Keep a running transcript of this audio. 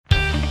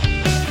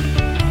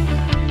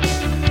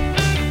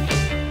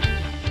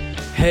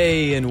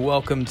Hey, and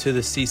welcome to the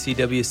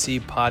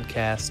CCWC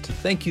podcast.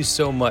 Thank you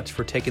so much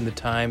for taking the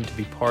time to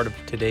be part of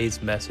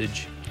today's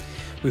message.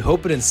 We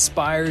hope it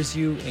inspires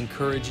you,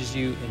 encourages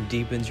you, and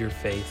deepens your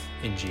faith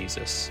in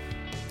Jesus.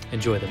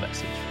 Enjoy the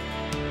message.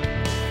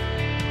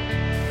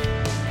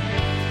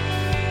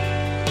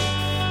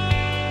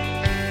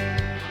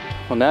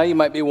 Well, now you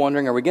might be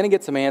wondering, are we going to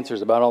get some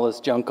answers about all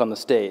this junk on the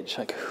stage?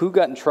 Like, who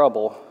got in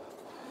trouble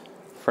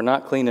for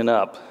not cleaning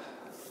up?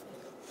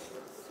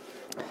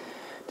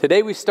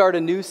 Today we start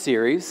a new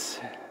series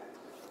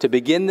to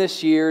begin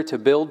this year to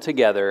build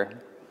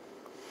together.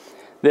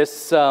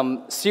 This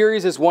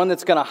series is one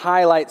that's going to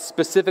highlight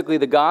specifically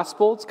the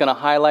gospel. It's going to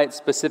highlight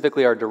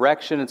specifically our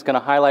direction. It's going to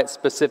highlight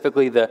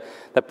specifically the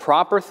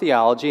proper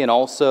theology and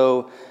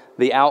also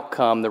the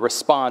outcome, the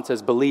response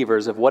as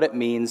believers of what it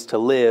means to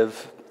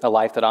live a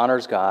life that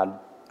honors God,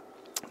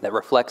 that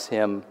reflects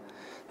Him,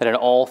 that in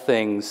all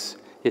things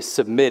is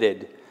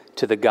submitted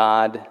to the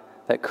God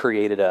that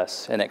created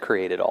us and that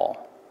created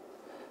all.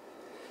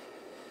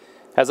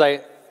 As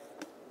I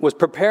was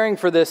preparing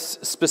for this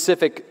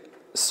specific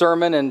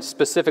sermon and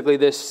specifically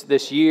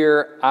this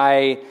year,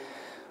 I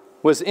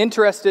was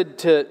interested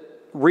to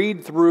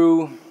read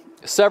through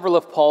several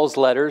of Paul's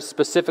letters,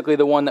 specifically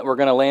the one that we're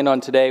going to land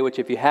on today, which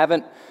if you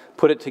haven't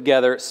put it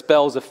together,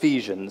 spells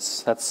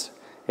Ephesians.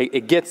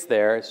 It gets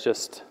there. It's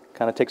just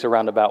kind of takes a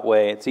roundabout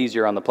way. It's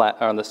easier on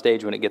the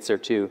stage when it gets there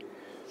too.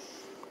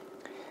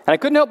 And I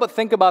couldn't help but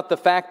think about the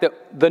fact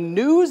that the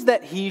news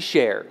that he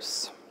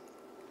shares,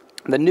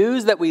 the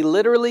news that we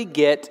literally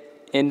get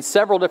in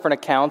several different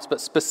accounts,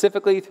 but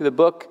specifically through the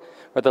book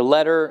or the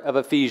letter of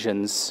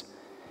Ephesians,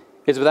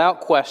 is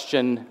without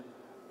question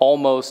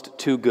almost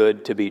too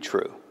good to be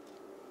true.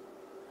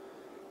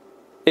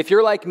 If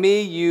you're like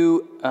me,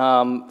 you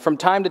from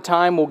time to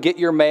time will get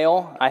your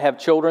mail. I have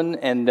children,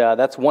 and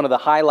that's one of the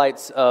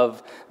highlights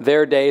of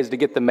their day is to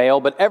get the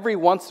mail. But every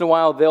once in a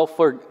while, they'll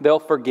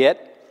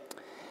forget,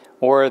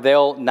 or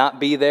they'll not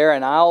be there,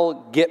 and I'll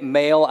get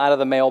mail out of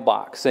the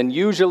mailbox. And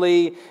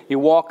usually you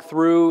walk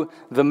through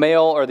the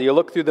mail, or you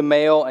look through the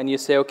mail, and you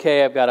say,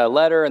 okay, I've got a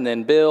letter, and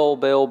then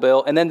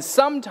bill. And then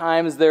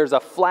sometimes there's a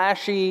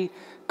flashy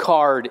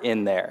card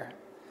in there.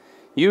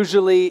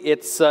 Usually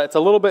it's a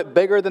little bit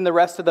bigger than the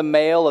rest of the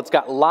mail. It's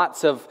got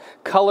lots of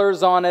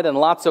colors on it and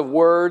lots of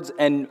words.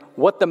 And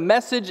what the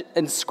message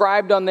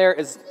inscribed on there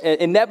is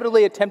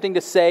inevitably attempting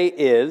to say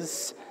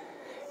is,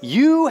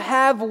 you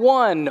have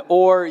won,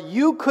 or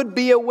you could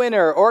be a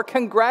winner, or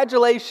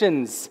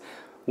congratulations,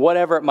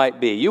 whatever it might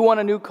be. You won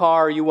a new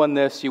car, you won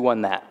this, you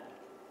won that.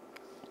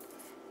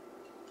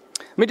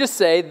 Let me just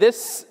say,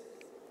 this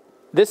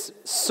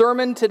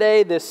sermon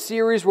today, this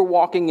series we're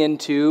walking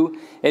into,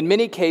 in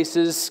many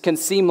cases can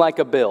seem like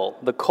a bill,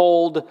 the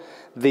cold,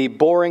 the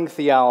boring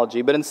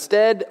theology. But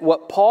instead,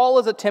 what Paul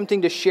is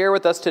attempting to share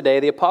with us today,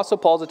 the Apostle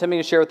Paul is attempting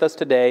to share with us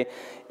today,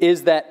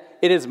 is that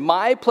it is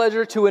my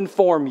pleasure to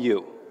inform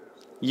you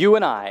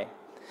and I,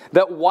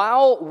 that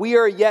while we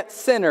are yet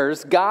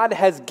sinners, God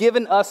has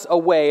given us a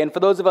way. And for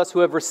those of us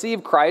who have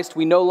received Christ,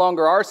 we no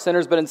longer are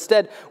sinners, but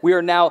instead we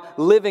are now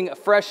living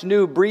fresh,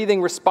 new,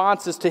 breathing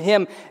responses to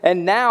Him.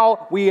 And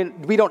now we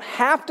don't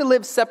have to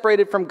live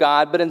separated from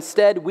God, but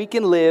instead we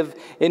can live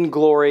in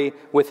glory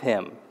with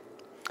Him.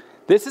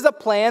 This is a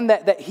plan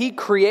that He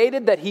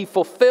created, that He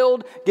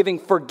fulfilled, giving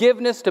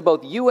forgiveness to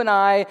both you and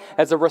I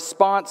as a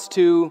response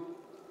to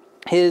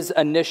His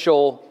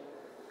initial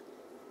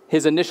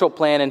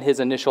plan and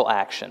His initial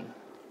action.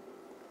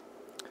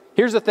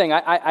 Here's the thing.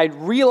 I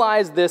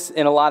realize this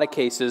in a lot of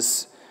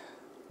cases.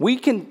 We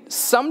can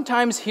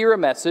sometimes hear a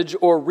message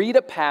or read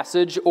a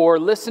passage or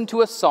listen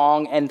to a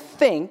song and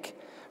think,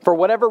 for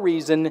whatever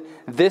reason,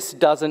 this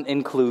doesn't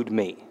include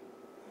me.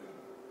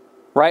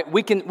 Right?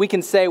 We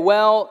can say,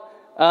 well,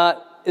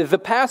 the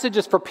passage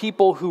is for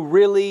people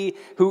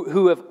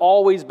who have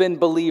always been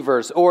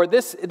believers, or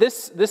this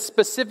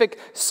specific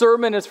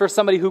sermon is for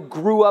somebody who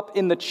grew up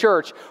in the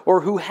church or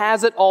who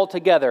has it all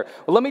together.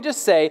 Well, let me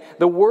just say,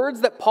 the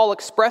words that Paul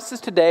expresses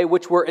today,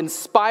 which were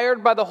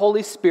inspired by the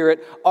Holy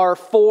Spirit, are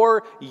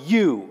for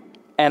you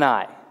and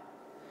I.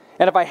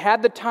 And if I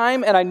had the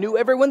time and I knew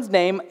everyone's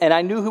name and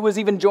I knew who was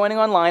even joining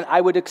online,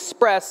 I would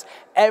express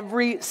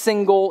every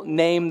single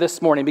name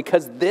this morning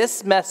because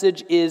this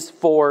message is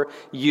for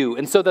you.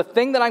 And so the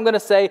thing that I'm going to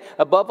say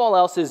above all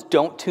else is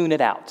don't tune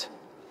it out.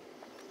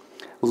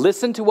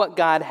 Listen to what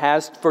God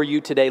has for you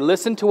today.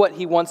 Listen to what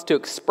He wants to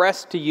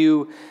express to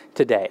you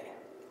today.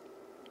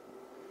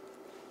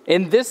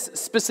 In this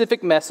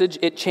specific message,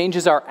 it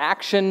changes our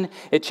action,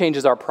 it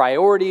changes our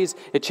priorities,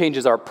 it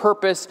changes our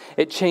purpose,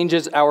 it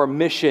changes our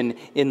mission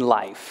in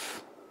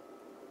life.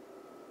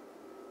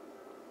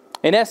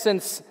 In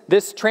essence,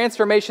 this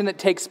transformation that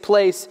takes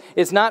place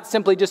is not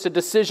simply just a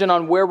decision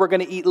on where we're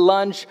going to eat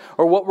lunch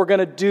or what we're going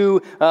to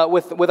do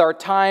with our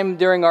time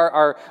during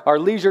our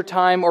leisure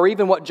time or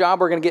even what job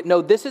we're going to get.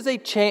 No, this is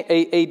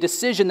a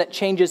decision that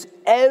changes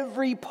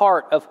every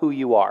part of who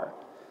you are.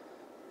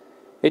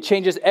 It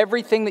changes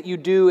everything that you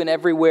do and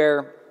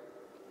everywhere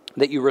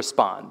that you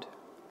respond.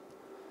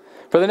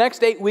 For the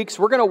next 8 weeks,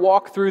 we're going to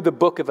walk through the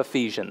book of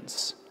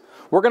Ephesians.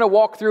 We're going to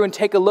walk through and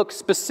take a look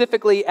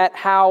specifically at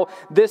how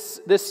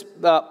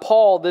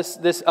Paul,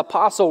 this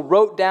apostle,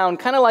 wrote down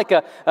kind of like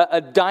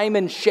a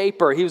diamond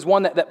shaper. He was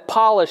one that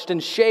polished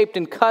and shaped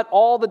and cut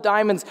all the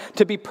diamonds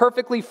to be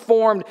perfectly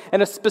formed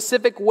in a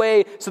specific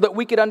way so that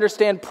we could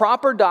understand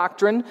proper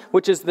doctrine,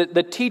 which is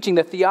the teaching,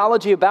 the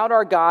theology about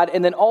our God,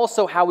 and then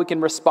also how we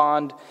can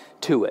respond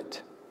to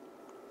it.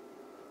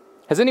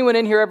 Has anyone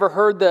in here ever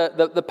heard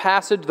the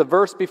passage, the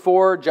verse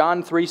before,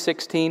 John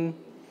 3:16?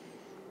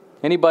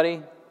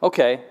 Anybody?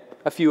 Okay,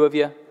 a few of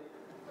you.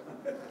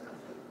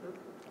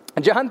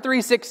 John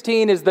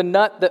 3:16 is the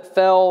nut that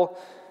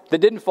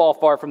didn't fall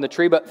far from the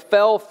tree, but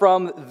fell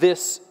from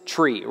this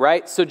tree,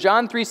 right? So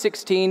John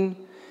 3:16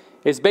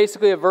 is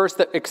basically a verse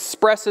that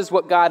expresses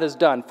what God has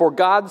done. For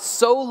God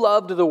so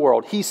loved the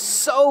world. He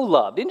so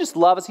loved. He didn't just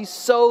love us, He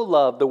so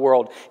loved the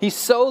world. He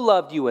so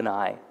loved you and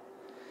I,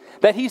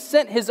 that He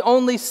sent His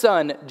only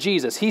Son,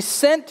 Jesus. He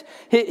sent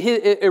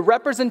a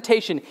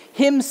representation,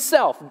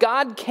 Himself.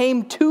 God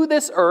came to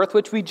this earth,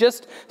 which we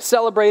just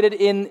celebrated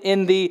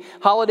in the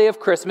holiday of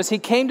Christmas. He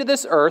came to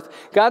this earth.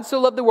 God so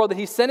loved the world that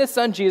He sent His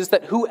Son, Jesus,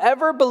 that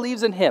whoever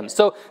believes in Him.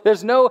 So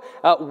there's no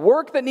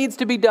work that needs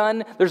to be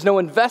done. There's no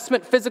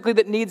investment physically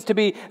that needs to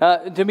be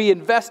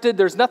invested.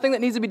 There's nothing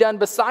that needs to be done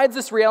besides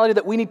this reality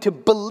that we need to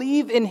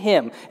believe in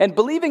Him. And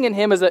believing in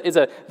Him is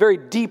a very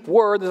deep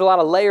word. There's a lot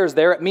of layers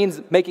there. It means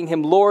making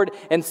Him Lord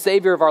and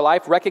Savior of our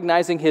life,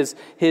 recognizing His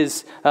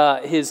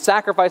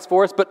sacrifice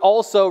for us, but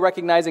also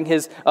recognizing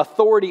His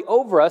authority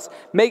over us.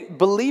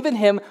 Believe in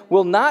Him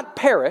will not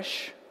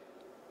perish,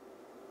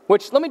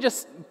 which let me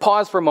just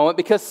pause for a moment,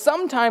 because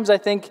sometimes I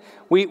think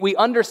we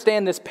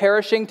understand this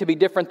perishing to be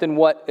different than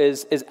what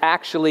is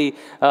actually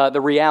the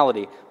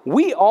reality.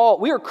 We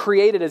are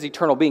created as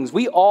eternal beings.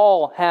 We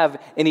all have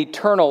an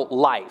eternal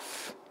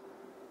life.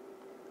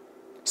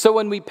 So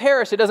when we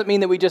perish, it doesn't mean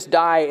that we just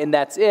die and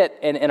that's it,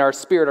 and our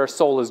spirit, our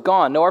soul is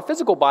gone. No, our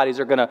physical bodies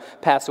are going to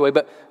pass away,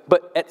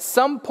 but at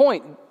some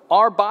point,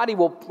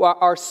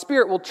 our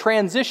spirit will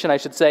transition,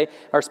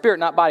 our spirit,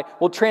 not body,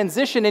 will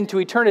transition into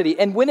eternity.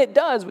 And when it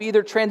does, we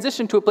either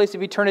transition to a place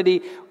of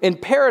eternity in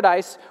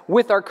paradise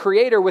with our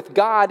Creator, with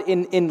God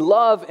in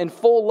love, in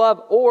full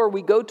love, or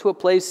we go to a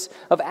place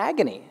of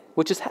agony,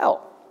 which is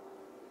hell.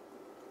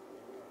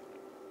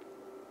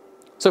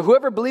 So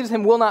whoever believes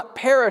Him will not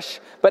perish,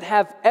 but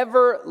have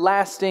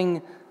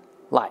everlasting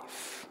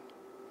life.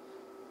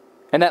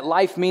 And that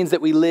life means that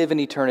we live in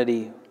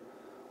eternity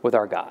with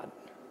our God.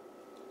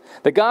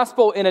 The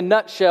gospel in a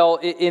nutshell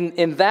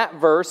in that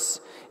verse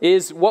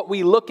is what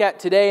we look at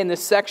today in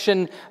this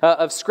section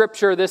of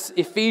Scripture, this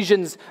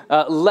Ephesians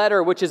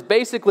letter, which is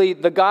basically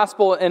the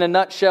gospel in a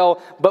nutshell,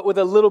 but with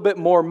a little bit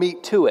more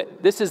meat to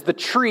it. This is the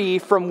tree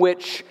from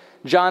which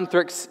John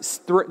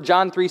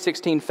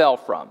 3:16 fell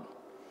from.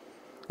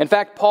 In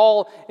fact,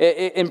 Paul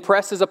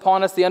impresses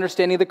upon us the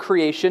understanding of the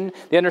creation,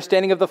 the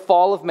understanding of the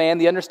fall of man,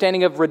 the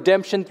understanding of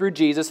redemption through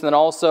Jesus, and then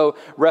also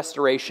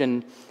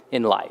restoration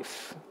in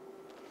life.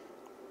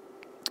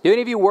 Do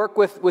any of you work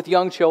with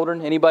young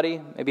children? Anybody?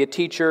 Maybe a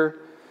teacher,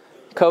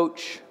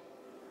 coach?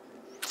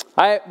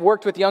 I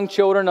worked with young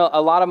children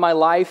a lot of my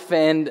life,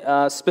 and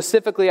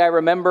specifically I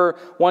remember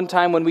one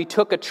time when we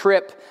took a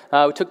trip,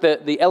 we took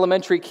the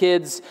elementary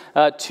kids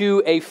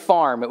to a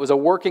farm. It was a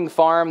working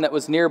farm that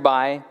was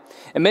nearby,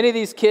 and many of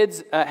these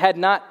kids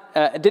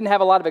didn't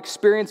have a lot of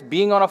experience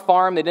being on a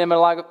farm. They didn't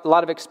have a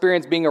lot of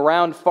experience being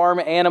around farm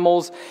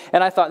animals,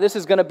 and I thought this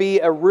is going to be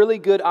a really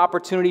good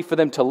opportunity for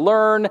them to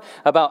learn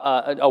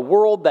about a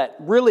world that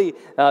really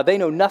they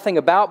know nothing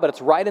about, but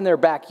it's right in their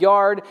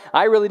backyard.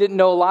 I really didn't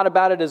know a lot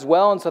about it as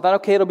well, and so I thought,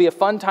 okay, it'll be a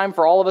fun time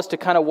for all of us to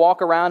kind of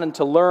walk around and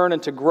to learn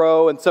and to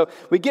grow. And so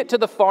we get to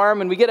the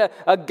farm and we get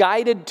a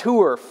guided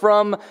tour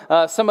from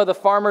some of the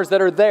farmers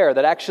that are there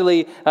that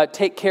actually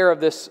take care of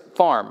this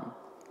farm.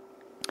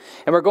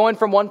 And we're going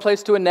from one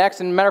place to the next.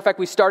 And as a matter of fact,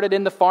 we started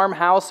in the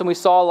farmhouse and we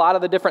saw a lot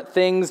of the different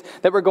things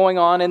that were going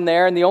on in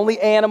there. And the only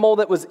animal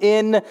that was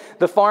in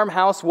the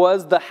farmhouse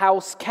was the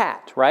house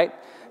cat, right?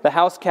 The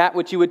house cat,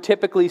 which you would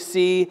typically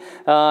see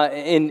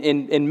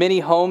in many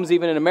homes,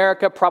 even in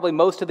America. Probably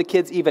most of the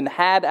kids even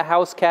had a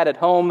house cat at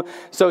home.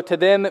 So to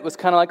them, it was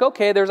kind of like,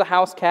 okay, there's a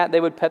house cat.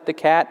 They would pet the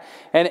cat.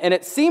 And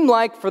it seemed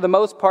like, for the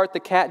most part, the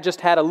cat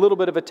just had a little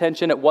bit of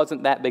attention. It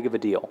wasn't that big of a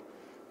deal.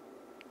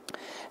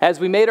 As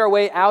we made our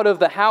way out of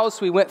the house,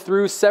 we went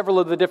through several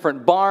of the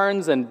different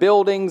barns and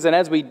buildings, and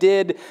as we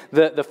did,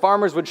 the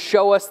farmers would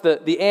show us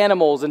the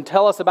animals and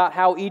tell us about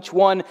how each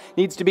one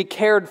needs to be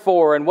cared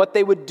for and what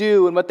they would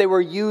do and what they were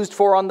used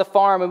for on the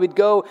farm. And we'd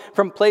go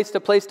from place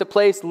to place to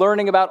place,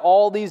 learning about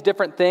all these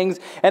different things.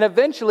 And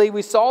eventually,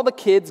 we saw the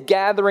kids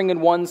gathering in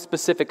one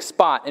specific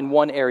spot in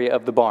one area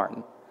of the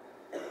barn.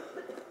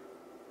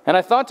 And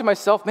I thought to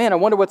myself, man, I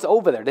wonder what's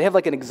over there. They have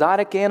like an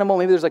exotic animal.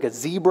 Maybe there's like a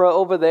zebra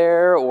over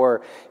there,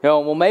 or,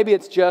 well, maybe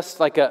it's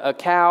just like a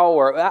cow,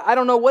 or I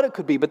don't know what it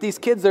could be. But these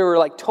kids, they were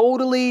like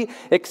totally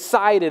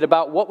excited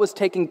about what was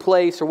taking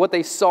place or what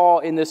they saw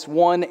in this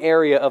one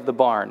area of the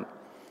barn.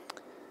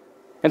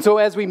 And so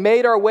as we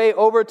made our way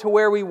over to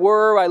where we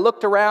were, I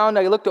looked around,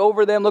 I looked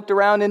over them, looked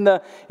around in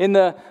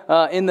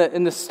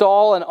the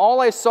stall, and all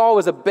I saw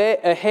was a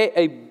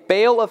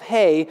bale of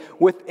hay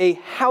with a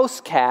house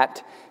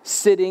cat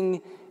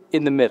sitting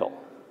in the middle.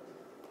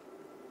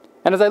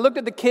 And as I looked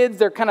at the kids,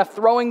 they're kind of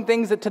throwing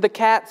things to the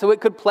cat so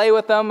it could play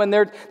with them, and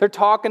they're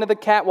talking to the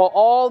cat while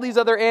all these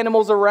other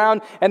animals are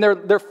around, and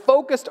they're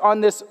focused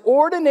on this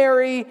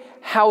ordinary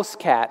house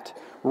cat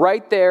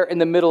right there in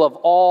the middle of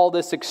all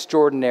this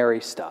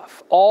extraordinary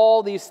stuff,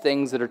 all these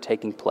things that are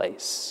taking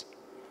place.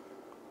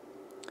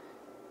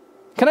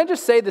 Can I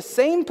just say the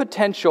same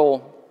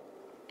potential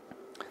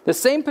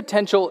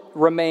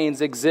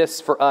exists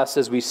for us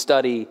as we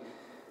study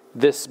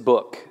this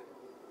book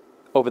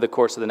over the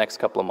course of the next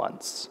couple of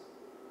months.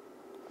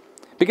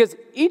 Because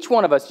each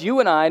one of us, you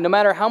and I, no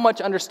matter how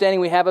much understanding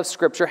we have of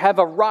Scripture, have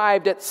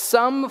arrived at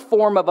some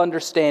form of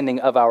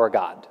understanding of our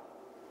God.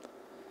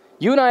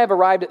 You and I have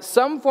arrived at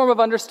some form of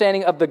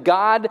understanding of the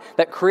God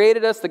that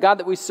created us, the God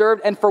that we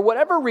served, and for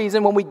whatever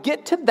reason, when we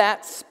get to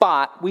that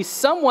spot,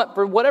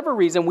 for whatever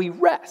reason, we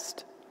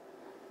rest.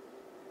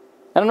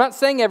 And I'm not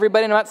saying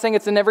everybody, I'm not saying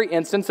it's in every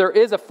instance, there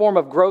is a form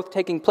of growth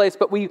taking place,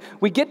 but we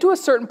get to a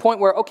certain point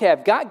where, okay,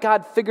 I've got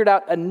God figured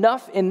out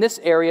enough in this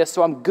area,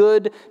 so I'm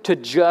good to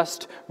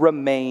just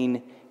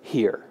remain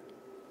here.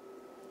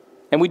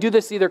 And we do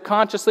this either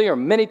consciously or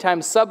many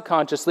times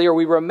subconsciously, or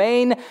we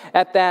remain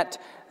at that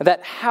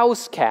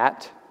house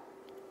cat.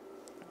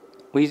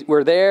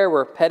 We're there,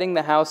 we're petting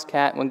the house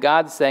cat, when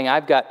God's saying,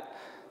 I've got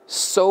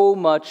so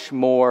much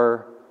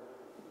more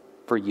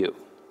for you.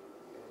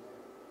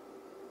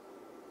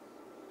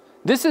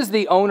 This is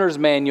the owner's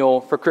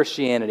manual for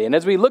Christianity. And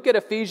as we look at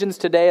Ephesians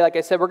today, like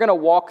I said, we're going to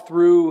walk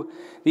through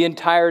the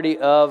entirety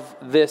of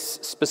this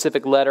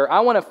specific letter. I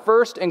want to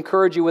first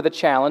encourage you with a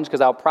challenge, because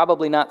I'll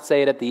probably not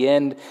say it at the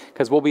end,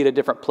 because we'll be at a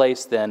different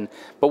place then.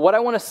 But what I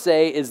want to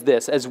say is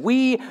this: as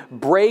we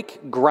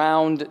break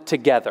ground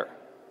together,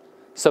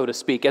 so to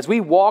speak, as we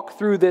walk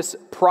through this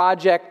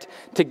project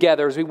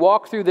together, as we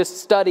walk through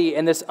this study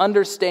and this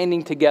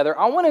understanding together,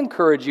 I want to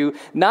encourage you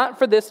not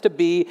for this to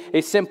be a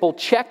simple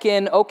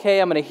check-in,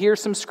 okay, I'm going to hear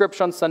some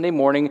scripture on Sunday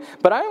morning,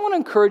 but I want to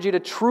encourage you to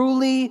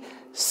truly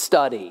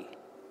study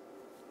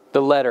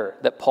the letter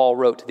that Paul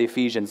wrote to the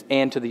Ephesians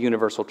and to the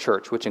universal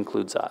church, which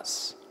includes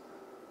us.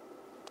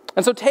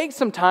 And so take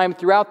some time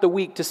throughout the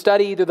week to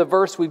study either the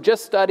verse we've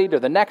just studied or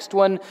the next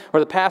one or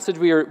the passage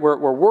we're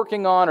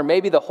working on, or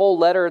maybe the whole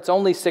letter. It's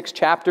only 6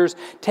 chapters.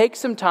 Take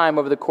some time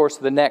over the course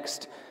of the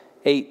next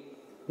 8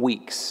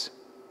 weeks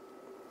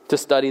to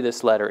study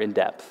this letter in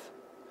depth.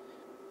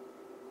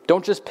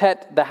 Don't just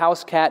pet the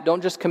house cat.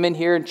 Don't just come in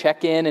here and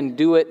check in and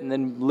do it and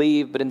then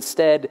leave, but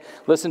instead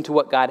listen to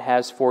what God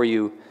has for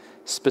you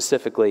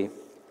specifically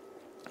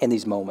in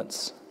these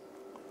moments.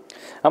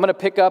 I'm going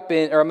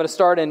to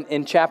start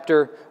in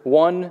chapter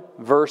 1,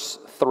 verse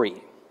 3.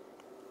 It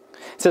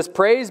says,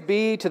 "Praise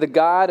be to the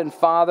God and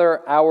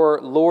Father,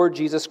 our Lord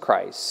Jesus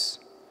Christ,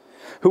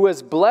 who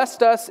has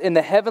blessed us in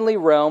the heavenly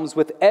realms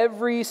with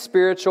every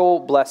spiritual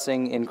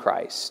blessing in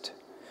Christ.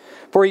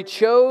 For he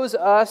chose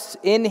us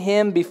in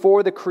him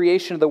before the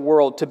creation of the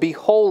world to be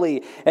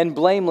holy and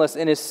blameless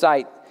in his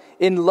sight.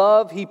 In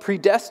love, he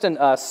predestined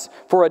us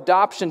for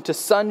adoption to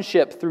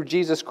sonship through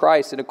Jesus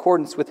Christ in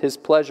accordance with his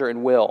pleasure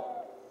and will,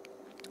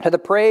 to the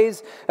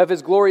praise of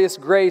his glorious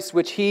grace,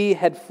 which he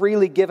had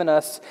freely given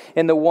us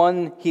in the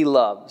one he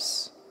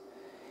loves.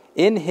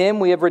 In him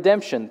we have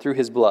redemption through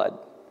his blood,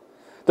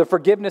 the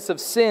forgiveness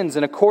of sins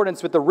in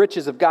accordance with the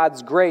riches of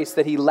God's grace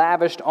that he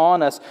lavished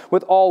on us.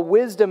 With all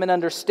wisdom and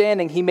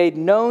understanding, he made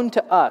known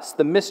to us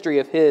the mystery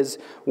of his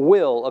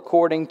will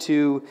according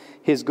to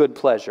his good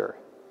pleasure,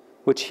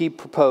 which he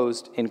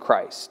proposed in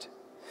Christ,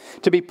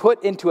 to be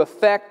put into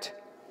effect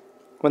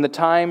when the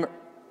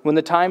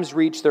times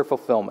reach their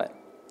fulfillment,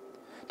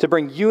 to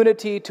bring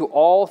unity to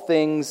all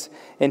things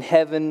in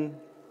heaven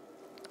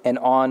and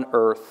on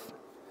earth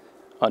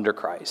under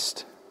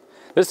Christ."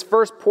 This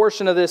first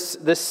portion of this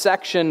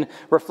section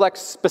reflects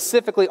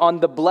specifically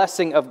on the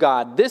blessing of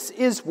God. This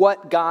is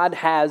what God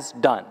has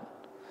done.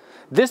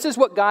 This is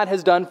what God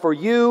has done for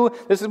you.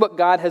 This is what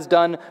God has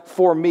done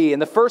for me.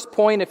 And the first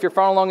point, if you're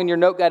following along in your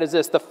note guide, is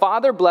this: the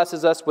Father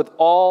blesses us with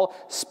all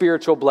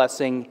spiritual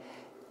blessing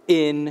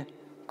in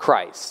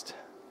Christ.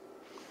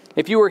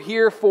 If you were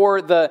here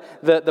for the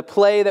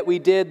play that we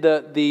did,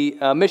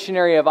 the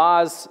Missionary of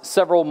Oz,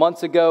 several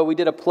months ago, we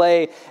did a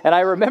play, and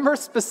I remember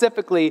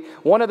specifically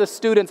one of the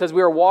students, as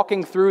we were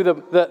walking through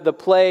the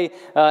play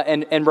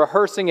and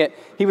rehearsing it,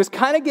 he was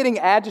kind of getting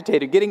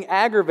agitated, getting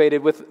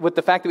aggravated with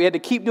the fact that we had to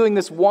keep doing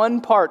this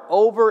one part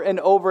over and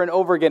over and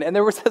over again. And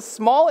there was a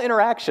small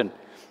interaction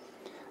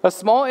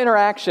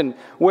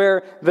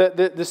where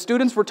the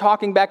students were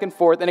talking back and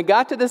forth, and it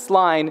got to this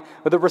line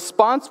where the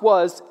response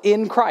was,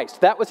 "in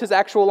Christ." That was his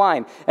actual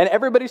line. And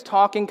everybody's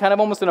talking kind of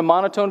almost in a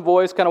monotone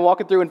voice, kind of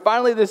walking through, and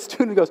finally this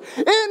student goes,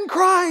 "in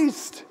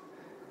Christ."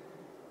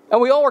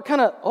 And we all were kind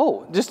of,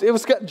 it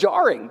was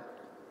jarring.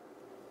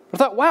 I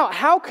thought, wow,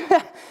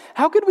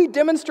 how could we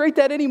demonstrate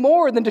that any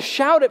more than to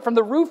shout it from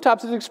the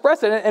rooftops and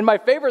express it? And my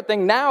favorite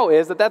thing now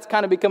is that that's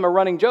kind of become a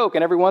running joke.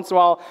 And every once in a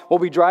while, we'll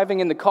be driving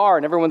in the car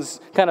and everyone's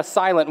kind of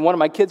silent. And one of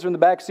my kids from the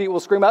back seat will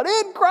scream out,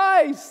 "In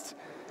Christ!"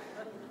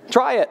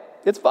 Try it.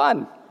 It's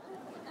fun.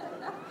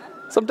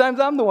 Sometimes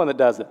I'm the one that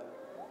does it.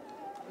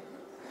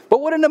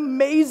 But what an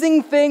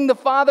amazing thing the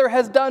Father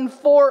has done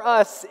for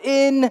us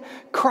in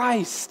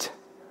Christ.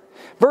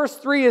 Verse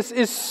 3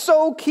 is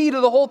so key to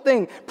the whole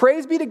thing.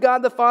 Praise be to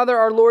God the Father,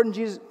 our Lord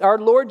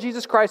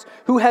Jesus Christ,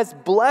 who has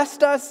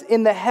blessed us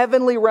in the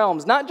heavenly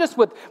realms. Not just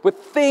with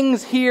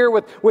things here,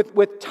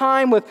 with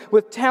time,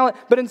 with talent,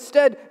 but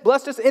instead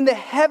blessed us in the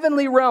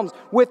heavenly realms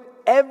with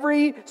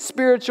every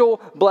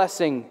spiritual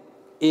blessing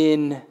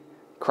in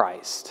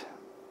Christ.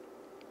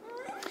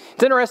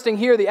 It's interesting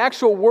here, the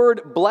actual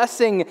word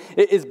blessing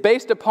is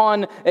based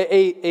upon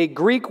a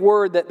Greek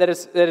word that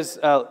is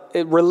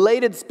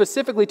related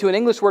specifically to an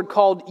English word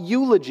called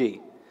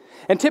eulogy.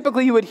 And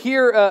typically you would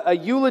hear a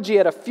eulogy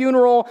at a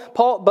funeral,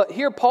 but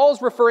here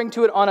Paul's referring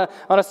to it on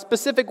a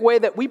specific way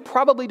that we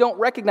probably don't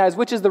recognize,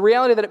 which is the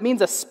reality that it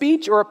means a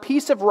speech or a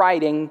piece of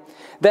writing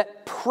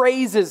that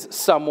praises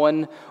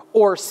someone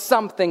or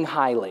something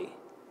highly.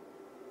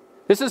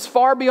 This is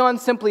far beyond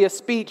simply a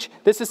speech.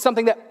 This is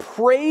something that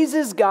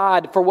praises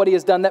God for what He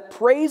has done, that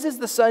praises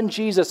the Son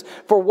Jesus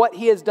for what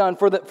He has done,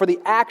 for the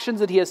actions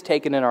that He has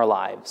taken in our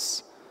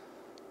lives.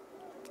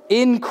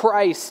 In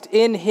Christ,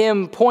 in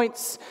Him,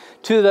 points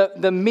to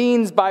the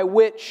means by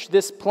which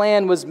this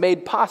plan was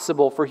made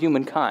possible for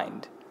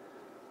humankind.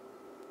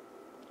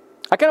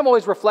 I kind of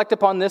always reflect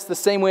upon this the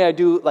same way I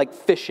do like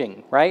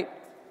fishing, right?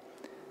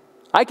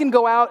 I can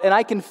go out and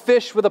I can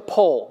fish with a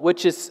pole,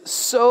 which is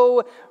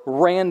so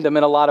random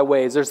in a lot of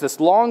ways. There's this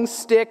long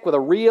stick with a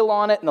reel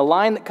on it and a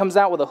line that comes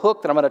out with a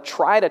hook that I'm going to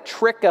try to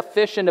trick a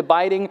fish into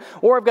biting,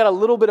 or I've got a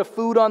little bit of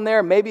food on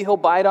there, maybe he'll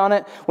bite on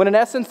it. When in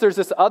essence there's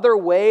this other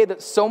way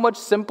that's so much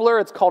simpler,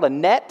 it's called a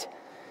net.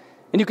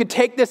 And you could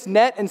take this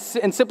net and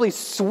simply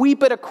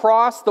sweep it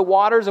across the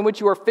waters in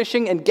which you are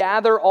fishing and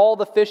gather all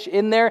the fish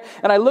in there.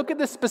 And I look at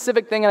this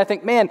specific thing and I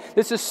think, man,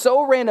 this is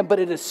so random, but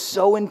it is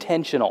so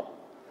intentional.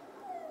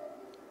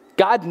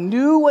 God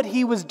knew what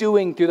He was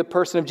doing through the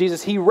person of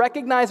Jesus. He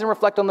recognized and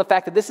reflected on the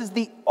fact that this is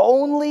the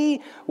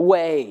only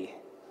way.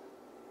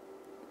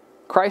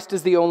 Christ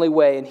is the only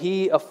way, and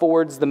He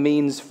affords the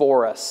means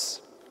for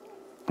us.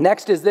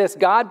 Next is this: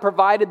 God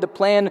provided the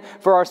plan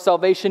for our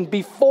salvation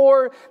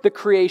before the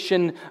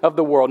creation of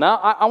the world. Now,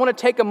 I want to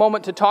take a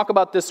moment to talk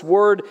about this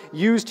word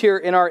used here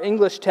in our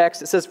English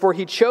text. It says, "For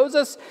He chose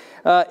us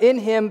in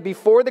Him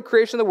before the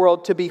creation of the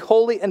world to be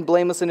holy and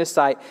blameless in His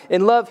sight.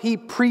 In love, He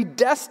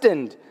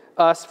predestined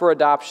us for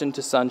adoption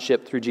to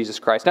sonship through Jesus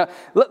Christ." Now,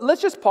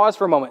 let's just pause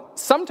for a moment.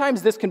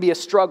 Sometimes this can be a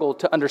struggle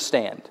to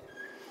understand.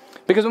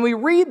 Because when we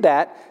read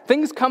that,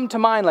 things come to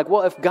mind like,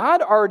 well, if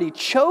God already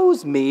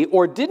chose me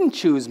or didn't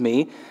choose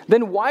me,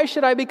 then why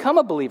should I become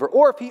a believer?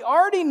 Or if He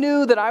already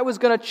knew that I was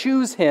going to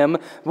choose Him,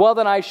 well,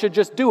 then I should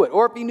just do it.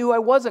 Or if He knew I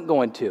wasn't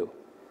going to.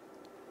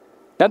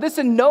 Now, this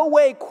in no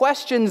way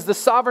questions the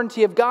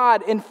sovereignty of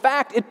God. In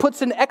fact, it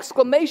puts an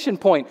exclamation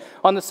point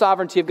on the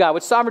sovereignty of God,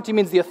 which sovereignty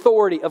means the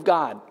authority of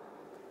God.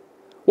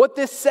 What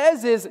this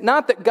says is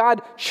not that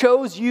God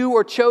chose you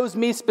or chose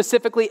me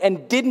specifically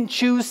and didn't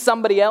choose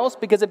somebody else,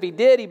 because if He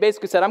did, He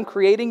basically said, I'm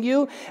creating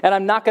you and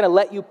I'm not going to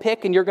let you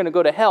pick and you're going to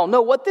go to hell.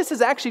 No, what this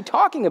is actually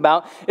talking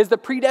about is the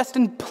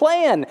predestined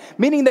plan,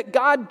 meaning that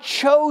God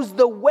chose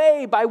the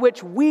way by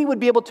which we would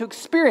be able to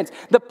experience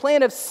the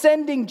plan of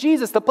sending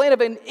Jesus, the plan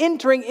of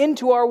entering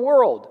into our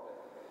world.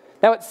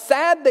 Now, it's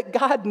sad that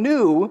God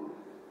knew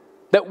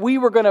that we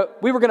were going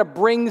to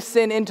bring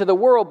sin into the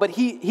world, but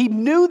he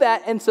knew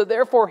that, and so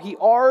therefore He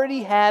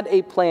already had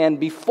a plan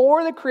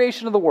before the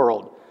creation of the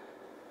world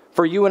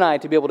for you and I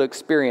to be able to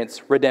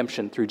experience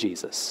redemption through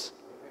Jesus.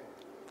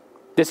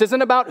 This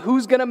isn't about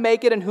who's going to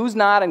make it and who's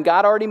not, and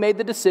God already made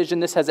the decision.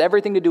 This has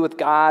everything to do with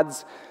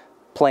God's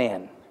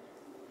plan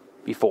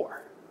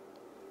before.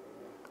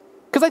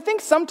 Because I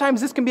think sometimes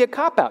this can be a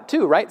cop-out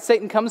too, right?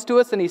 Satan comes to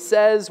us and he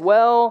says,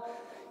 well,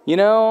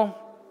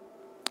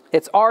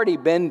 it's already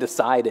been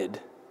decided.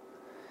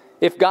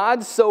 If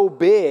God's so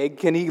big,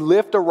 can He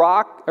lift a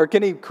rock, or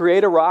can He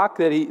create a rock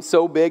that He's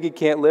so big He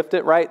can't lift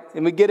it, right?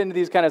 And we get into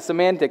these kind of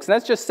semantics. And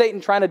that's just Satan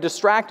trying to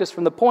distract us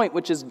from the point,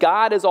 which is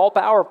God is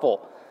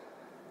all-powerful.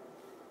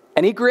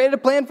 And He created a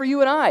plan for you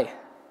and I.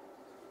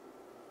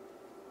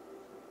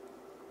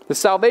 The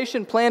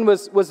salvation plan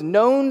was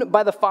known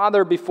by the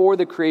Father before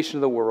the creation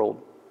of the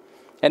world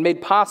and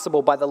made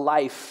possible by the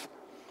life,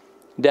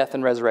 death,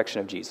 and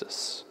resurrection of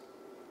Jesus.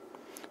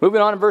 Moving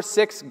on in verse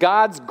 6,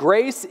 God's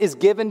grace is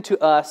given to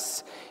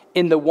us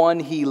in the one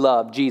he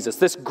loved, Jesus.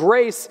 This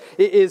grace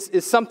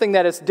is something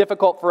that is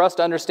difficult for us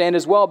to understand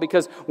as well,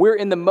 because we're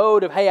in the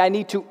mode of, hey, I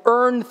need to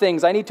earn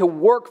things. I need to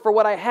work for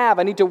what I have.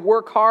 I need to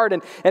work hard.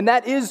 And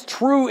that is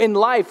true in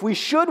life. We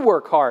should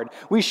work hard.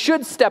 We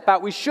should step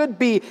out. We should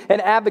be an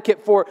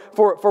advocate for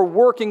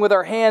working with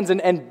our hands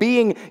and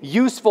being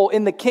useful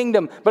in the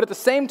kingdom. But at the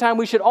same time,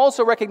 we should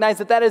also recognize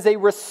that that is a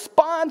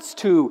response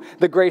to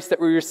the grace that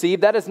we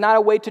receive. That is not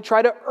a way to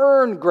try to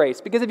earn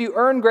grace. Because if you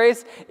earn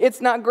grace,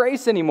 it's not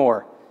grace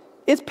anymore.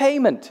 It's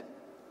payment.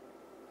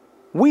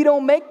 We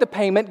don't make the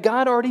payment.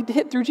 God already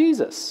did through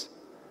Jesus.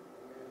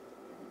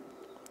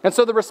 And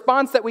so the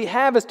response that we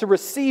have is to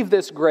receive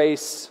this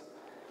grace,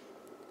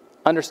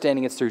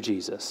 understanding it's through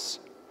Jesus.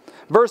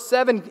 Verse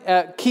 7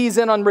 keys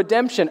in on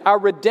redemption. Our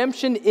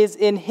redemption is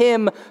in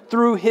Him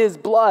through His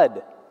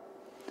blood.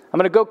 I'm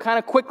going to go kind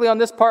of quickly on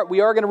this part. We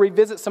are going to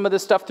revisit some of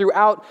this stuff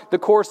throughout the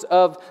course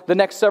of the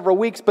next several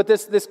weeks. But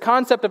this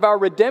concept of our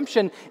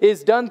redemption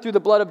is done through the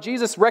blood of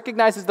Jesus,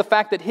 recognizes the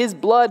fact that His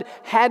blood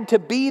had to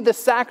be the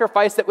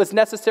sacrifice that was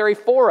necessary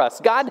for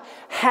us. God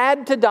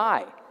had to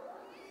die.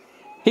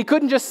 He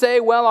couldn't just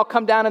say, well, I'll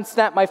come down and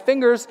snap my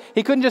fingers.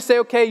 He couldn't just say,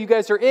 okay, you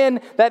guys are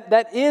in.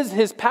 That is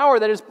His power.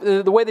 That is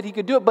the way that He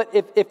could do it. But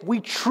if we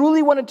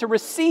truly wanted to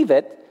receive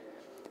it,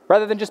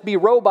 rather than just be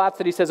robots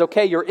that He says,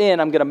 okay, you're in,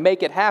 I'm going to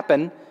make it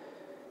happen,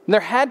 there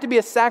had to be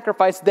a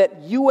sacrifice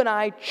that you and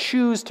I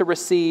choose to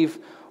receive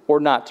or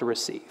not to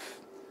receive.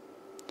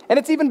 And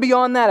it's even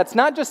beyond that. It's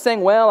not just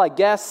saying, well, I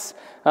guess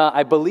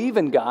I believe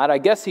in God. I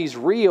guess He's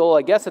real.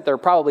 I guess that there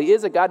probably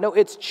is a God. No,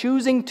 it's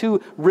choosing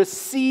to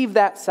receive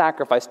that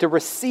sacrifice, to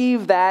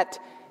receive that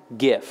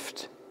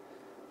gift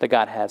that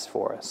God has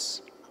for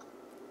us.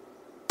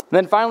 And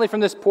then finally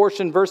from this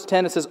portion, verse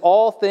 10, it says,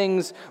 all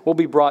things will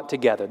be brought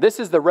together. This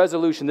is the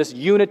resolution, this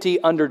unity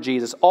under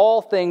Jesus.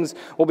 All things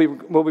will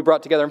be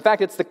brought together. In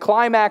fact, it's the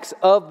climax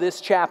of this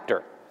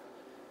chapter.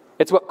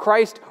 It's what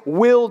Christ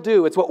will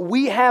do. It's what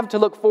we have to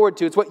look forward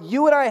to. It's what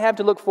you and I have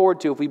to look forward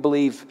to if we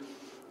believe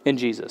in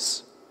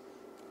Jesus.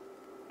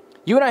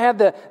 You and I have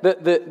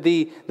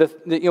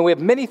we have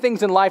many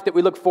things in life that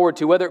we look forward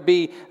to, whether it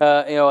be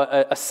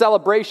a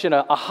celebration,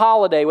 a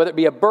holiday, whether it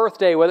be a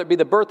birthday, whether it be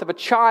the birth of a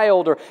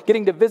child or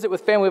getting to visit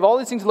with family. We have all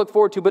these things to look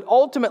forward to, but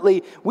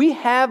ultimately we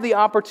have the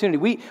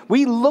opportunity.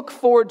 We look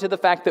forward to the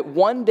fact that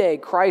one day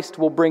Christ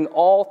will bring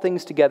all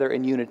things together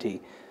in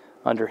unity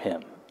under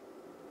Him.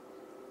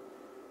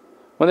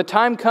 When the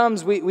time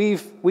comes,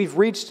 we've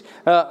reached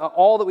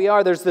all that we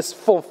are. There's this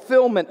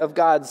fulfillment of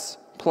God's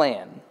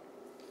plan.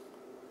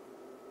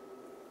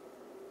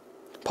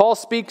 Paul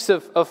speaks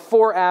of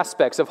four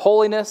aspects: of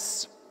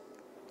holiness,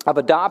 of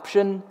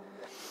adoption,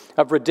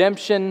 of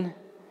redemption,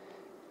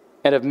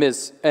 and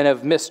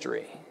of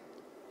mystery.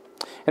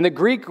 And the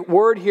Greek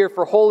word here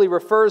for holy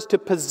refers to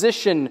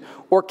position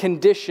or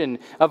condition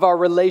of our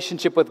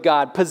relationship with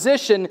God.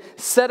 Position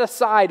set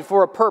aside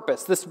for a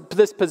purpose.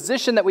 This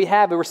position that we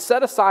have, we're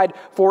set aside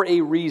for a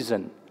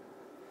reason.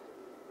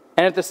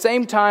 And at the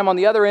same time, on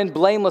the other end,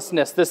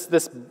 blamelessness,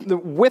 this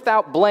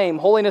without blame.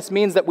 Holiness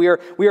means that we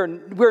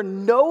are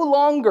no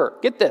longer,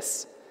 get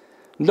this,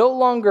 no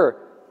longer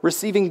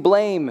receiving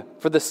blame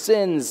for the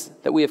sins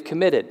that we have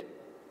committed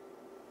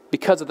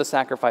because of the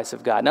sacrifice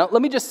of God. Now,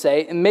 let me just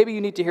say, and maybe you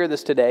need to hear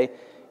this today,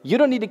 you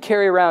don't need to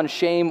carry around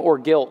shame or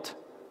guilt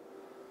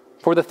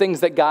for the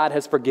things that God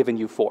has forgiven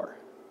you for.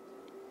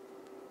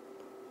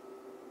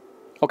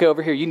 Okay,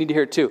 over here, you need to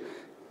hear it too.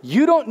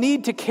 You don't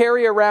need to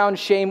carry around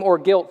shame or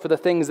guilt for the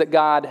things that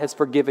God has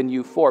forgiven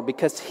you for,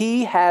 because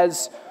He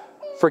has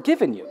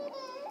forgiven you.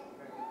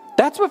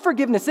 That's what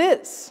forgiveness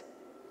is.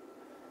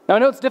 Now, I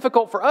know it's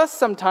difficult for us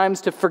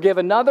sometimes to forgive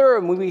another,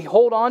 and when we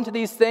hold on to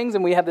these things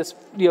and we have this,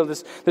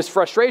 this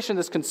frustration,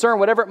 this concern,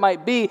 whatever it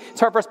might be, it's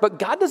hard for us, but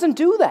God doesn't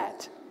do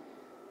that.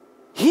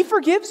 He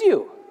forgives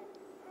you.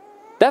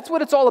 That's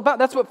what it's all about.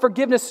 That's what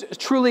forgiveness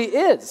truly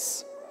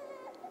is.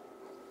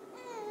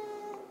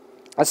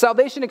 A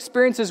salvation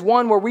experience is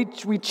one where we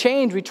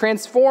change, we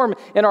transform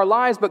in our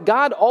lives, but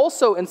God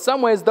also, in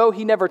some ways, though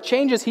He never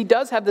changes, He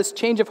does have this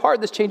change of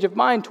heart, this change of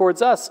mind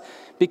towards us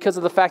because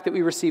of the fact that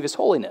we receive His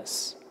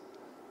holiness.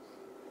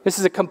 This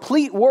is a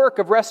complete work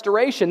of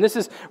restoration. This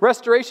is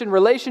restoration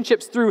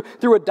relationships through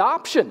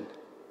adoption.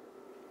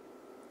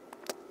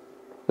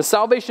 The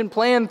salvation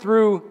plan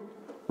through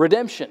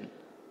redemption.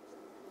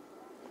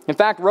 In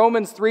fact,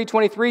 Romans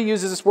 3:23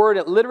 uses this word.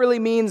 It literally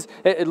means,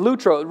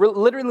 lutro, it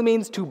literally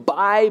means to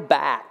buy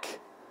back.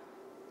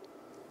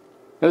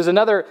 There's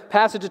another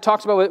passage that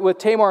talks about with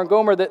Tamar and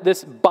Gomer, that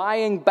this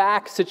buying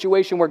back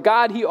situation where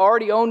God, He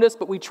already owned us,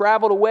 but we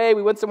traveled away,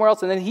 we went somewhere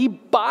else, and then He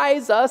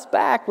buys us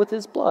back with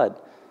His blood.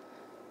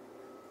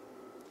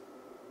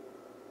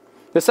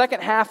 The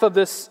second half of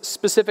this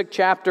specific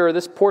chapter,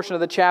 this portion of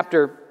the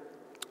chapter,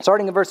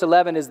 starting in verse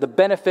 11, is the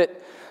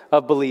benefit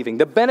of believing.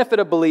 The benefit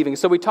of believing.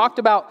 So we talked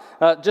about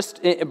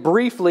just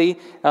briefly,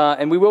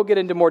 and we will get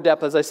into more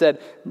depth, as I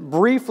said,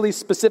 briefly,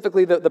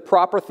 specifically the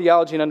proper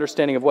theology and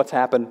understanding of what's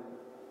happened.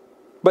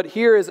 But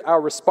here is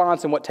our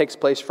response and what takes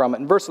place from it.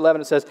 In verse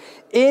 11 it says,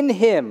 "In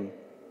Him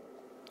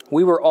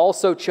we were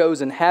also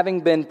chosen,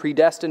 having been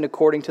predestined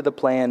according to the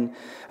plan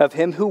of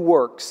him who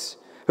works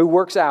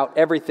out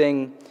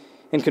everything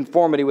in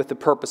conformity with the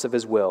purpose of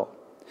his will,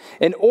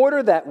 in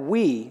order that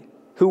we,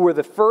 who were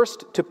the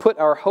first to put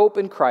our hope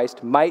in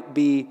Christ, might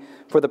be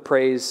for the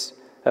praise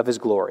of his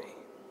glory.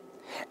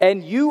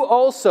 And you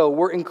also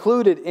were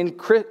included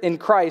in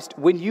Christ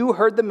when you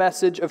heard the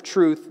message of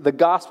truth, the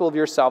gospel of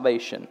your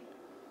salvation.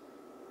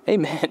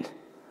 Amen.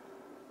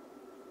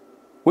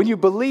 When you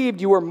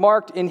believed, you were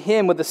marked in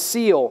him with a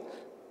seal,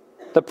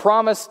 the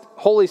promised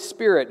Holy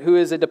Spirit, who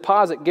is a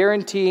deposit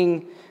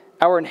guaranteeing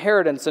our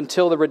inheritance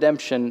until the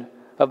redemption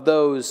of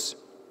those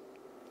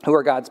who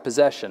are God's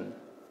possession,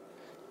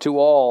 to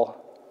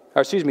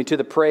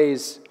the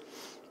praise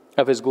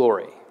of his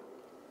glory.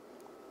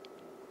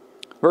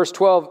 Verse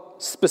 12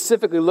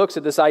 specifically looks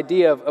at this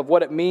idea of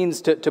what it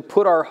means to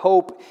put our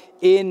hope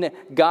in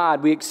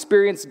God. We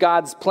experience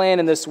God's plan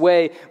in this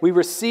way.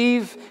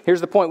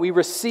 Here's the point, we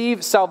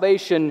receive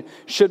salvation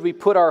should we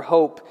put our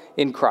hope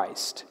in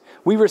Christ.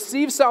 We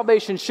receive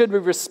salvation should we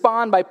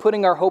respond by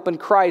putting our hope in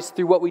Christ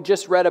through what we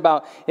just read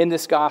about in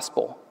this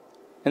gospel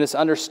and this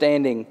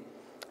understanding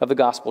of the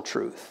gospel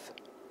truth.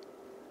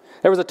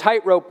 There was a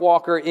tightrope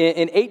walker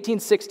in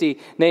 1860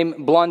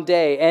 named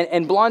Blondet,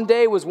 and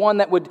Blondet was one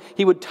that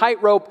would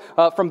tightrope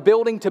from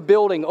building to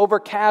building, over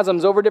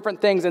chasms, over different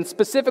things, and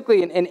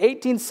specifically in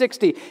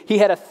 1860, he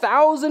had a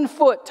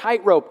 1,000-foot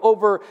tightrope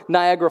over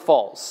Niagara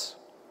Falls.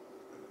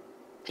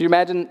 Can you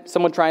imagine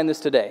someone trying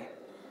this today?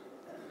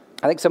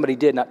 I think somebody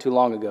did not too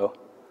long ago.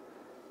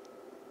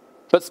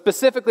 But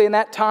specifically in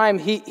that time,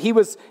 he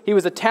was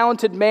a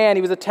talented man.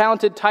 He was a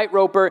talented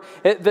tightroper.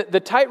 The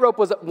tightrope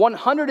was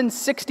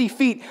 160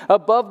 feet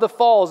above the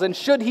falls, and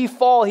should he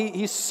fall,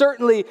 he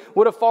certainly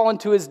would have fallen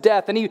to his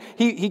death. And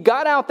he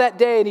got out that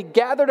day, and he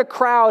gathered a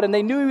crowd, and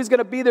they knew he was going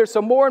to be there,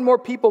 so more and more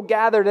people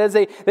gathered. As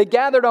they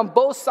gathered on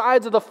both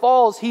sides of the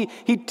falls, he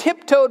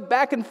tiptoed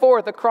back and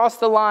forth across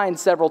the line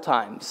several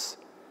times.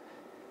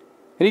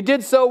 And he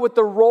did so with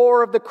the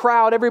roar of the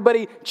crowd,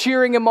 everybody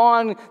cheering him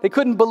on. They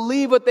couldn't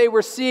believe what they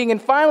were seeing.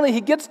 And finally, he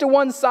gets to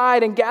one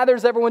side and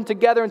gathers everyone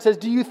together and says,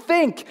 Do you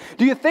think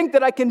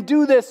that I can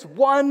do this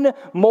one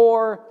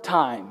more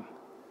time?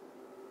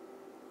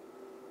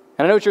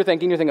 And I know what you're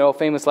thinking. You're thinking, oh,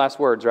 famous last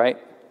words, right?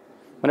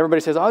 When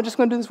everybody says, I'm just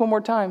going to do this one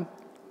more time.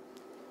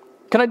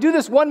 Can I do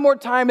this one more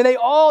time? And they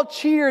all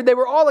cheered. They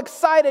were all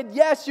excited.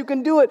 Yes, you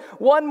can do it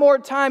one more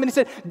time. And he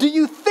said, do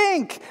you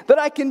think that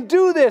I can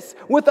do this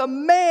with a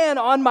man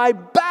on my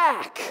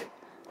back?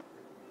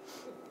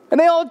 And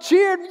they all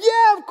cheered.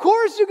 Yeah, of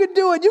course you could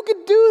do it. You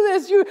could do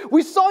this.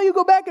 We saw you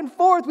go back and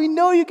forth. We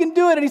know you can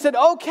do it. And he said,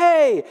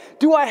 okay,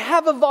 do I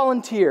have a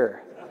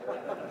volunteer?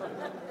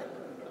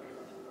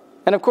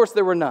 And of course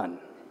there were none.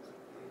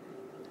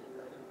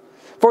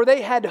 For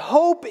they had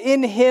hope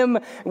in him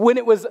when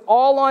it was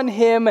all on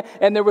him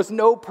and there was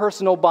no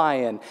personal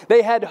buy-in.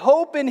 They had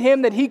hope in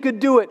him that he could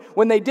do it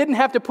when they didn't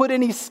have to put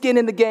any skin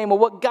in the game. Well,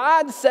 what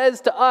God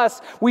says to us,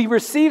 we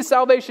receive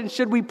salvation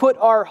should we put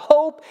our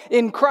hope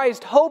in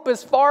Christ. Hope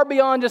is far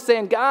beyond just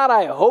saying, God,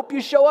 I hope you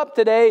show up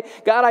today.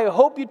 God, I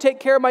hope you take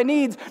care of my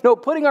needs. No,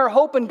 putting our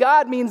hope in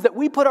God means that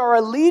we put our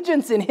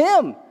allegiance in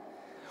him.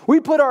 We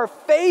put our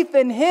faith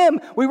in him.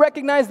 We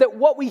recognize that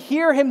what we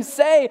hear him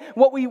say,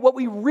 what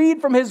we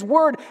read from his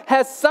word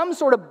has some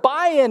sort of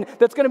buy-in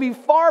that's going to be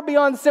far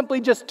beyond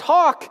simply just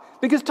talk,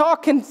 because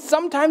talk can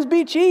sometimes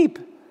be cheap.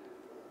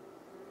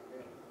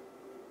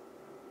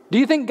 Do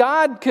you think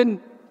God can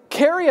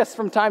carry us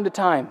from time to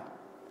time?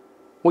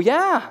 Well,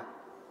 yeah.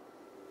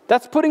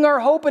 That's putting our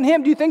hope in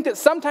him. Do you think that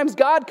sometimes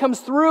God comes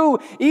through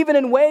even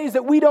in ways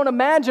that we don't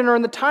imagine or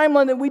in the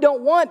timeline that we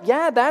don't want?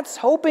 Yeah, that's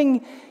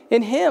hoping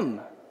in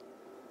him.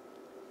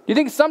 Do you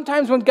think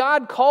sometimes when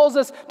God calls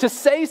us to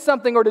say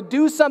something or to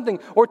do something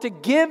or to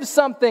give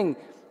something,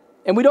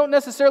 and we don't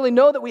necessarily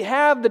know that we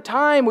have the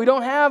time, we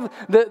don't have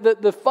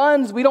the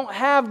funds, we don't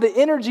have the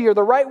energy or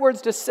the right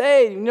words to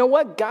say, you know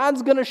what?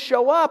 God's going to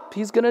show up.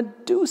 He's going to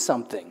do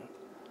something.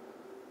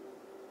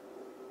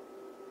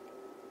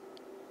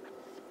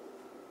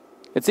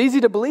 It's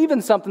easy to believe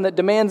in something that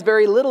demands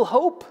very little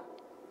hope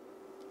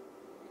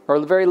or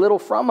very little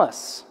from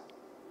us.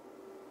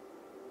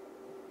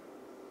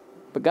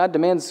 But God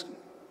demands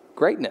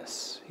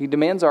greatness. He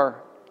demands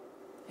our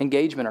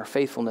engagement, our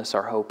faithfulness,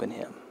 our hope in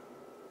him.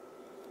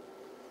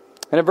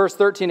 And in verse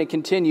 13 it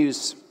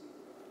continues.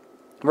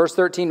 Verse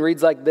 13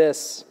 reads like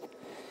this: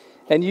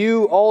 and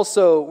you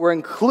also were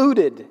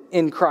included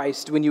in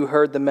Christ when you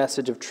heard the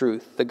message of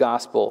truth, the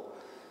gospel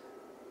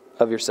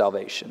of your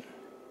salvation.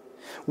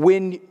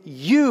 When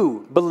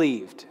you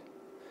believed.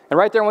 And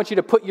right there I want you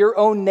to put your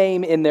own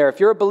name in there. If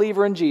you're a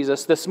believer in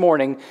Jesus this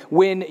morning,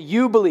 when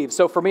you believe.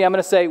 So for me, I'm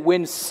going to say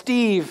when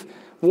Steve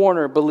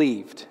Warner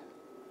believed.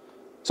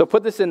 So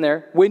put this in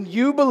there. When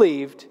you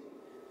believed,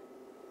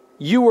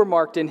 you were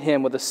marked in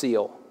him with a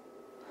seal,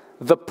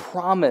 the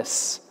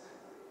promise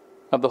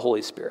of the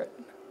Holy Spirit.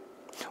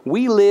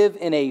 We live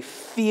in a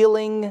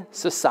feeling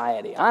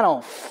society. I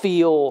don't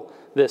feel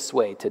this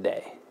way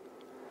today.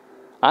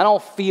 I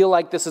don't feel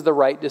like this is the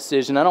right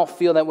decision. I don't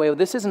feel that way.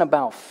 This isn't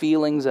about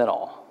feelings at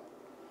all.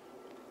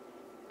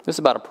 This is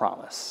about a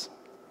promise.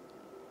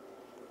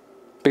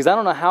 Because I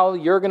don't know how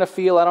you're going to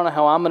feel. I don't know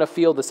how I'm going to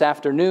feel this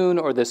afternoon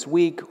or this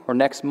week or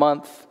next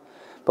month.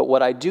 But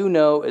what I do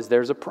know is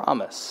there's a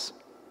promise.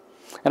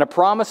 And a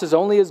promise is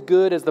only as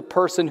good as the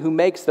person who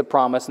makes the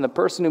promise. And the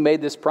person who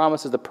made this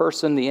promise is the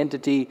person, the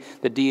entity,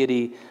 the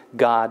deity,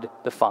 God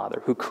the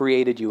Father, who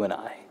created you and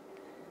I.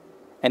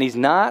 And he's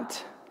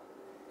not,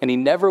 and he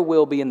never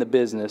will be in the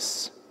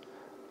business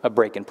of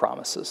breaking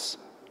promises.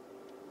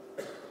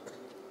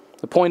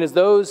 The point is,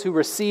 those who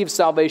receive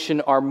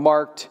salvation are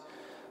marked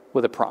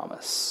with a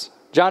promise.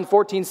 John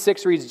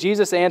 14:6 reads,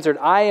 Jesus answered,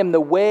 I am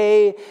the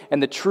way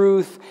and the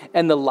truth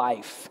and the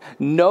life.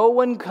 No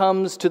one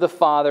comes to the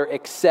Father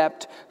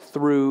except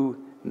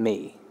through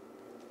me.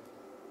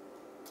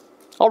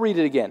 I'll read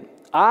it again.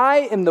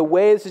 I am the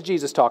way, this is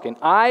Jesus talking,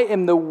 I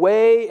am the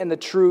way and the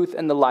truth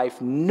and the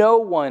life. No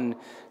one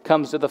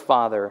comes to the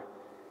Father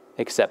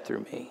except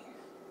through me.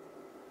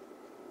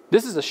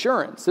 This is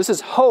assurance. This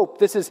is hope.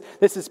 This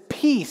is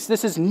peace.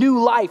 This is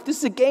new life. This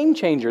is a game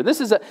changer.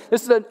 This is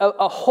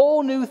a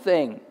whole new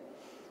thing.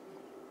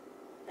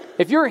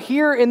 If you're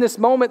here in this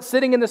moment,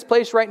 sitting in this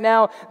place right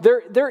now,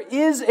 there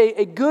is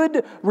a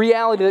good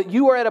reality that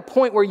you are at a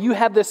point where you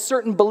have this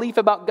certain belief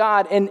about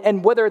God,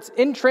 and whether it's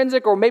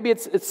intrinsic or maybe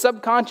it's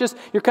subconscious,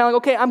 you're kind of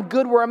like, okay, I'm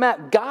good where I'm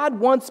at. God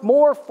wants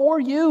more for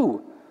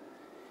you.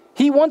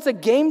 He wants a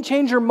game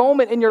changer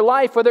moment in your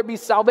life, whether it be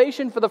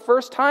salvation for the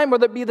first time,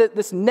 whether it be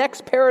this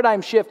next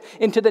paradigm shift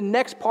into the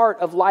next part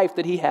of life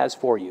that he has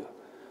for you.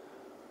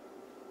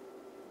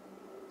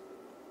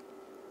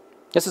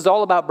 This is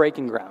all about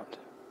breaking ground.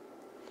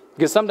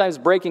 Because sometimes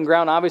breaking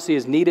ground obviously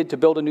is needed to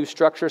build a new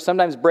structure.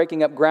 Sometimes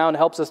breaking up ground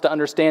helps us to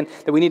understand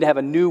that we need to have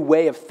a new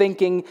way of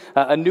thinking,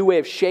 a new way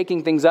of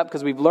shaking things up,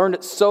 because we've learned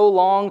it so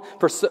long,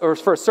 for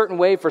a certain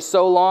way for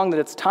so long, that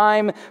it's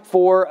time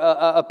for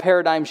a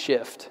paradigm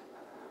shift.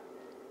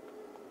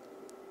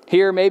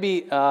 Here,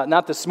 maybe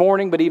not this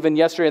morning, but even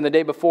yesterday and the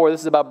day before,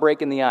 this is about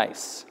breaking the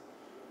ice.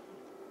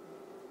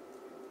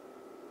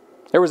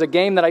 There was a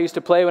game that I used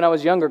to play when I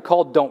was younger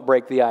called Don't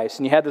Break the Ice.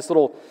 And you had this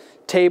little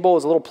table, it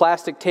was a little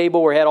plastic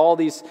table where it had all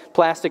these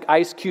plastic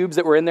ice cubes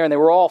that were in there, and they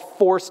were all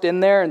forced in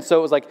there. And so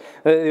it was like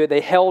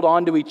they held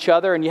on to each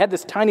other. And you had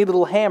this tiny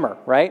little hammer,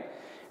 right?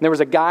 And there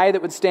was a guy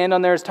that would stand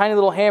on there, his tiny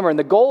little hammer. And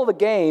the goal of the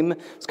game,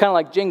 was kind of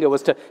like Jenga,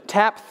 was to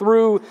tap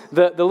through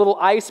the little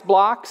ice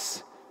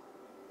blocks.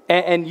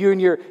 And you and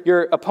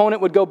your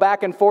opponent would go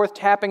back and forth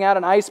tapping out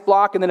an ice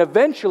block, and then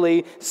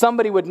eventually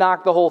somebody would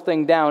knock the whole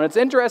thing down. It's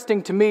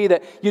interesting to me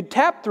that you'd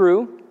tap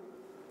through,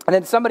 and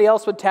then somebody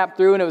else would tap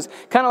through, and it was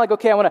kind of like,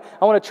 okay, I want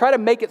to try to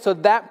make it so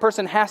that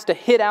person has to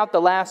hit out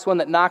the last one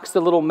that knocks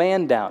the little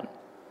man down.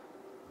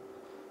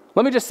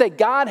 Let me just say,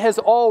 God has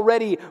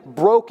already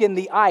broken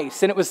the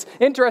ice. And it was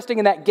interesting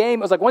in that game,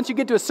 it was like once you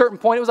get to a certain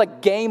point, it was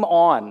like game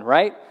on,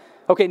 right?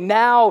 Okay,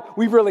 now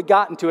we've really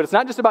gotten to it. It's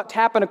not just about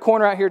tapping a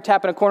corner out here,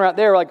 tapping a corner out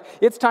there. Like,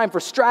 it's time for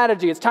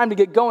strategy. It's time to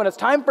get going. It's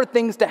time for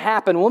things to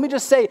happen. Well, let me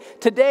just say,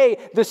 today,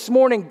 this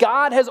morning,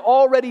 God has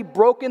already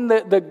broken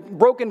the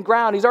broken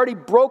ground. He's already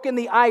broken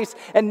the ice.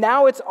 And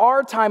now it's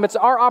our time. It's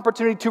our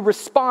opportunity to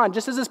respond.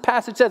 Just as this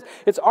passage says,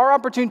 it's our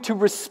opportunity to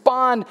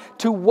respond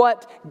to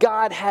what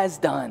God has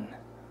done.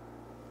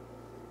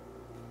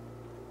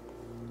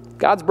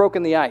 God's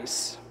broken the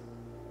ice.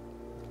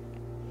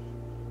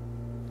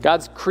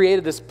 God's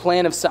created this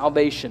plan of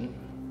salvation.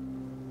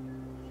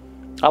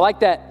 I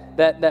like that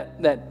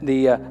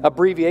the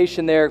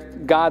abbreviation there,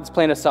 God's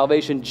plan of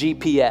salvation,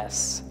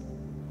 GPS.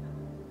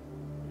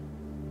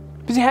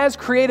 Because he has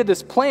created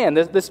this plan,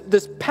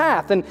 this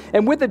path.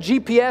 And with the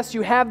GPS,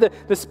 you have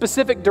the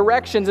specific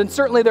directions. And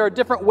certainly there are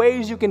different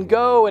ways you can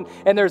go.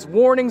 And there's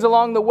warnings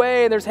along the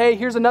way. And there's, hey,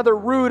 here's another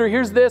route, or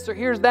here's this, or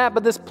here's that.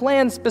 But this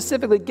plan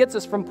specifically gets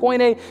us from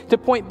point A to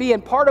point B.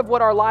 And part of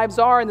what our lives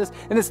are in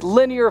this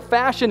linear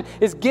fashion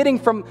is getting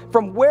from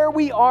where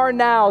we are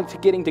now to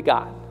getting to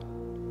God.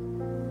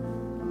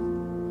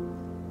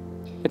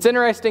 It's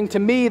interesting to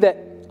me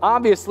that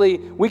obviously,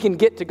 we can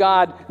get to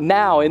God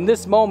now. In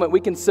this moment, we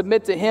can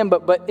submit to him,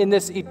 but in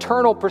this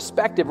eternal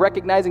perspective,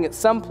 recognizing at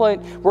some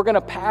point we're going to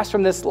pass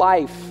from this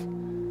life.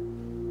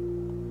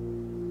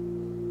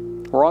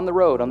 We're on the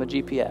road, on the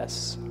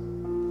GPS.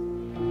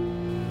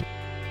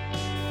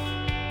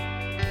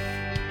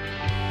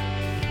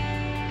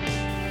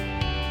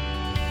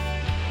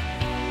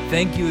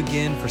 Thank you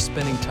again for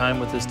spending time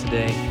with us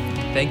today.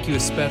 Thank you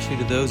especially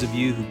to those of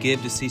you who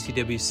give to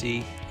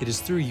CCWC. It is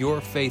through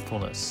your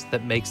faithfulness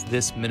that makes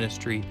this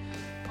ministry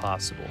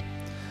possible.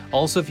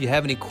 Also, if you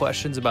have any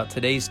questions about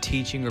today's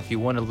teaching, or if you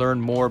want to learn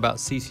more about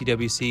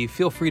CCWC,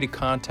 feel free to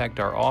contact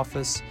our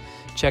office,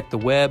 check the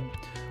web,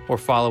 or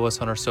follow us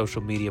on our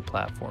social media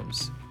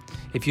platforms.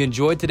 If you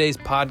enjoyed today's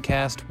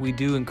podcast, we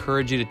do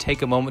encourage you to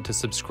take a moment to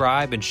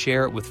subscribe and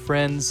share it with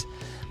friends.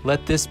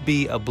 Let this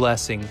be a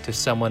blessing to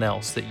someone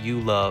else that you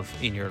love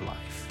in your life.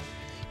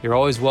 You're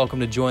always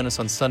welcome to join us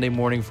on Sunday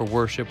morning for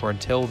worship, or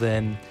until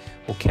then,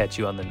 we'll catch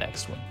you on the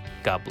next one.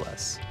 God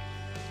bless.